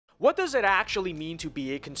What does it actually mean to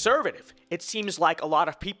be a conservative? It seems like a lot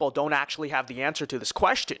of people don't actually have the answer to this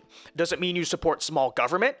question. Does it mean you support small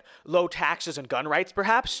government, low taxes and gun rights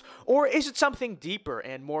perhaps? Or is it something deeper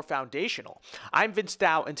and more foundational? I'm Vince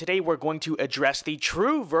Dow, and today we're going to address the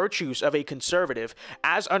true virtues of a conservative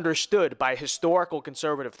as understood by historical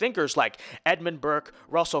conservative thinkers like Edmund Burke,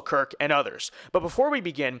 Russell Kirk, and others. But before we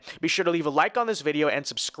begin, be sure to leave a like on this video and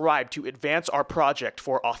subscribe to advance our project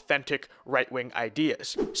for authentic right-wing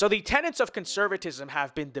ideas. So the tenets of conservatism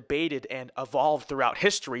have been debated and evolved throughout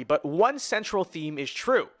history, but one central theme is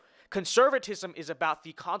true. Conservatism is about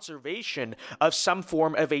the conservation of some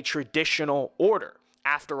form of a traditional order.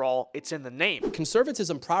 After all, it's in the name.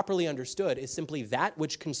 Conservatism, properly understood, is simply that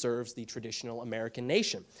which conserves the traditional American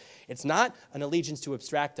nation. It's not an allegiance to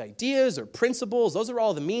abstract ideas or principles. Those are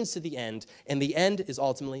all the means to the end, and the end is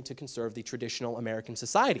ultimately to conserve the traditional American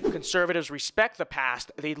society. Conservatives respect the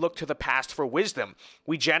past. They look to the past for wisdom.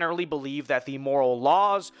 We generally believe that the moral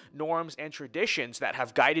laws, norms, and traditions that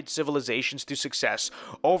have guided civilizations to success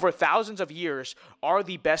over thousands of years are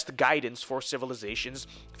the best guidance for civilization's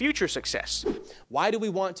future success. Why do we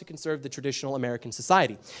want to conserve the traditional American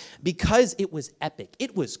society? Because it was epic.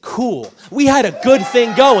 It was cool. We had a good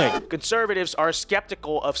thing going. Conservatives are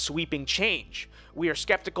skeptical of sweeping change. We are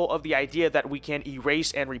skeptical of the idea that we can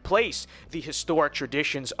erase and replace the historic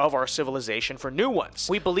traditions of our civilization for new ones.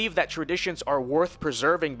 We believe that traditions are worth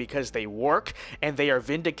preserving because they work and they are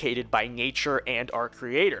vindicated by nature and our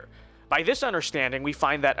creator. By this understanding, we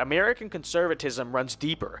find that American conservatism runs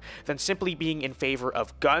deeper than simply being in favor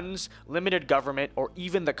of guns, limited government, or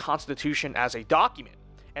even the Constitution as a document.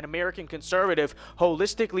 An American conservative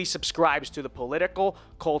holistically subscribes to the political,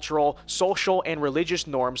 cultural, social, and religious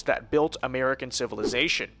norms that built American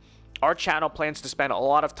civilization. Our channel plans to spend a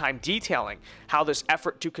lot of time detailing how this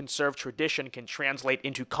effort to conserve tradition can translate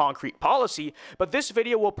into concrete policy, but this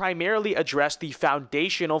video will primarily address the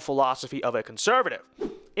foundational philosophy of a conservative.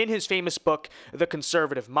 In his famous book, The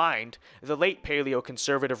Conservative Mind, the late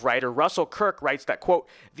paleoconservative writer Russell Kirk writes that, quote,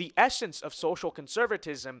 "The essence of social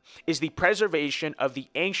conservatism is the preservation of the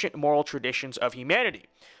ancient moral traditions of humanity."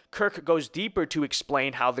 Kirk goes deeper to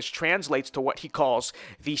explain how this translates to what he calls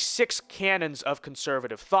the 6 canons of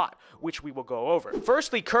conservative thought, which we will go over.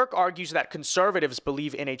 Firstly, Kirk argues that conservatives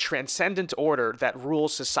believe in a transcendent order that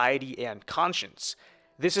rules society and conscience.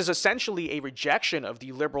 This is essentially a rejection of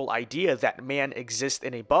the liberal idea that man exists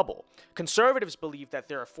in a bubble. Conservatives believe that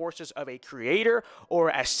there are forces of a creator,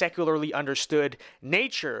 or as secularly understood,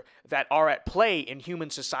 nature, that are at play in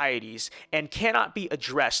human societies and cannot be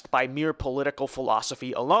addressed by mere political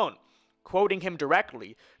philosophy alone. Quoting him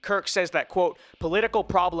directly, Kirk says that, quote, "Political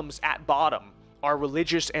problems at bottom are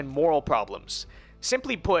religious and moral problems."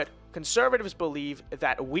 Simply put, conservatives believe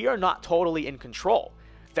that we are not totally in control,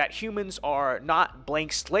 that humans are not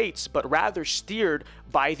blank slates, but rather steered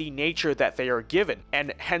by the nature that they are given.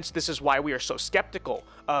 And hence, this is why we are so skeptical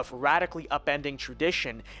of radically upending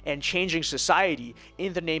tradition and changing society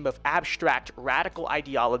in the name of abstract, radical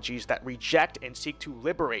ideologies that reject and seek to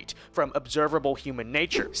liberate from observable human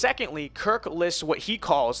nature. Secondly, Kirk lists what he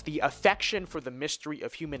calls the affection for the mystery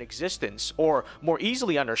of human existence, or more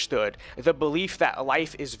easily understood, the belief that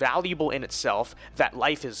life is valuable in itself, that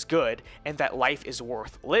life is good, and that life is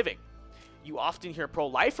worth living. You often hear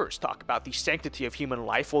pro-lifers talk about the sanctity of human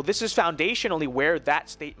life. Well, this is foundationally where that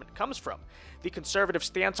statement comes from. The conservative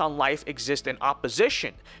stance on life exists in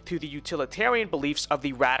opposition to the utilitarian beliefs of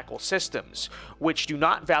the radical systems, which do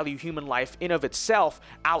not value human life in of itself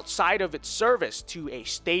outside of its service to a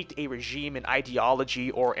state, a regime, an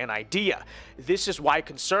ideology, or an idea. This is why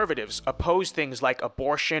conservatives oppose things like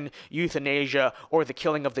abortion, euthanasia, or the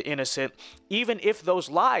killing of the innocent, even if those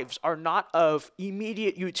lives are not of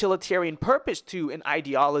immediate utilitarian purpose to an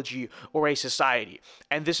ideology or a society.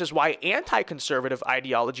 And this is why anti-conservative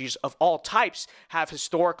ideologies of all types have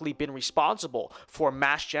historically been responsible for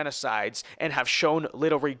mass genocides and have shown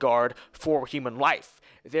little regard for human life.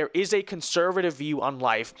 There is a conservative view on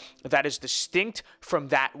life that is distinct from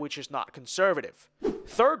that which is not conservative.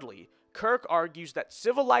 Thirdly, Kirk argues that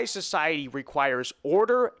civilized society requires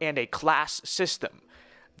order and a class system,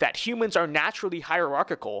 that humans are naturally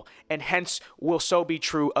hierarchical and hence will so be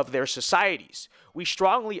true of their societies. We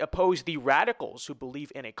strongly oppose the radicals who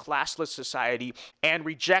believe in a classless society and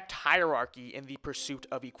reject hierarchy in the pursuit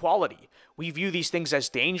of equality. We view these things as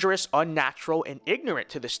dangerous, unnatural, and ignorant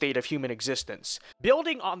to the state of human existence.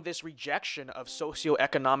 Building on this rejection of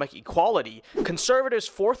socioeconomic equality, conservatives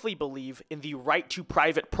fourthly believe in the right to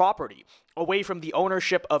private property, away from the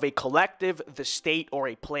ownership of a collective, the state, or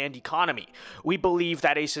a planned economy. We believe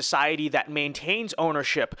that a society that maintains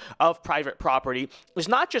ownership of private property is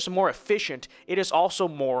not just more efficient, it is also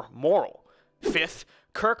more moral. Fifth,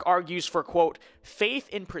 Kirk argues for, quote, faith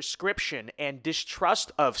in prescription and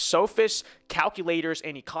distrust of sophists, calculators,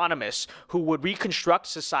 and economists who would reconstruct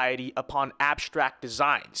society upon abstract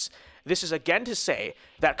designs. This is again to say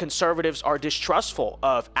that conservatives are distrustful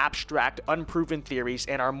of abstract, unproven theories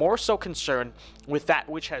and are more so concerned with that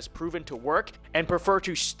which has proven to work and prefer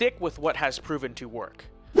to stick with what has proven to work.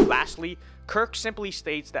 Lastly, Kirk simply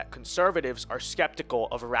states that conservatives are skeptical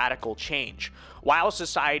of radical change. While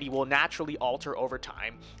society will naturally alter over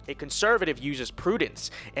time, a conservative uses prudence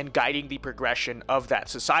in guiding the progression of that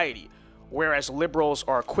society. Whereas liberals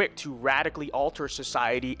are quick to radically alter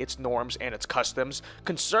society, its norms, and its customs,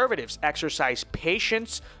 conservatives exercise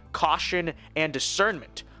patience, caution, and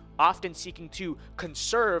discernment, often seeking to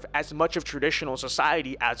conserve as much of traditional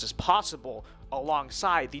society as is possible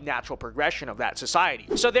alongside the natural progression of that society.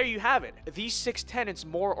 So there you have it. These 6 tenets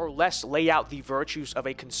more or less lay out the virtues of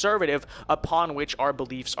a conservative upon which our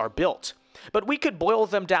beliefs are built. But we could boil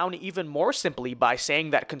them down even more simply by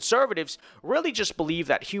saying that conservatives really just believe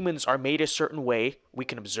that humans are made a certain way, we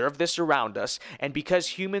can observe this around us, and because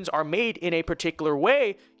humans are made in a particular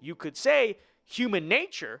way, you could say, human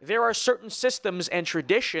nature, there are certain systems and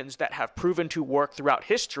traditions that have proven to work throughout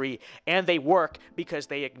history, and they work because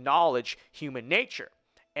they acknowledge human nature.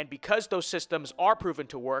 And because those systems are proven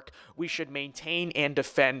to work, we should maintain and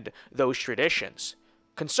defend those traditions.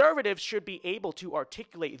 Conservatives should be able to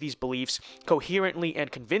articulate these beliefs coherently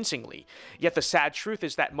and convincingly, yet the sad truth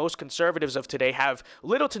is that most conservatives of today have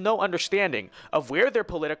little to no understanding of where their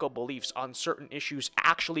political beliefs on certain issues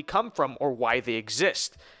actually come from or why they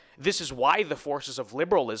exist. This is why the forces of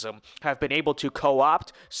liberalism have been able to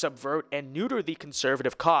co-opt, subvert, and neuter the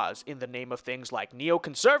conservative cause in the name of things like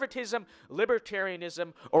neoconservatism,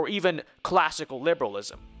 libertarianism, or even classical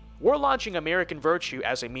liberalism. We're launching American Virtue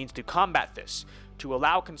as a means to combat this, to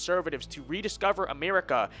allow conservatives to rediscover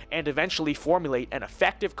America and eventually formulate an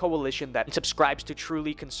effective coalition that subscribes to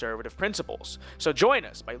truly conservative principles. So join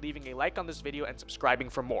us by leaving a like on this video and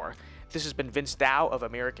subscribing for more. This has been Vince Dow of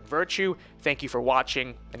American Virtue. Thank you for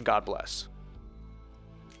watching, and God bless.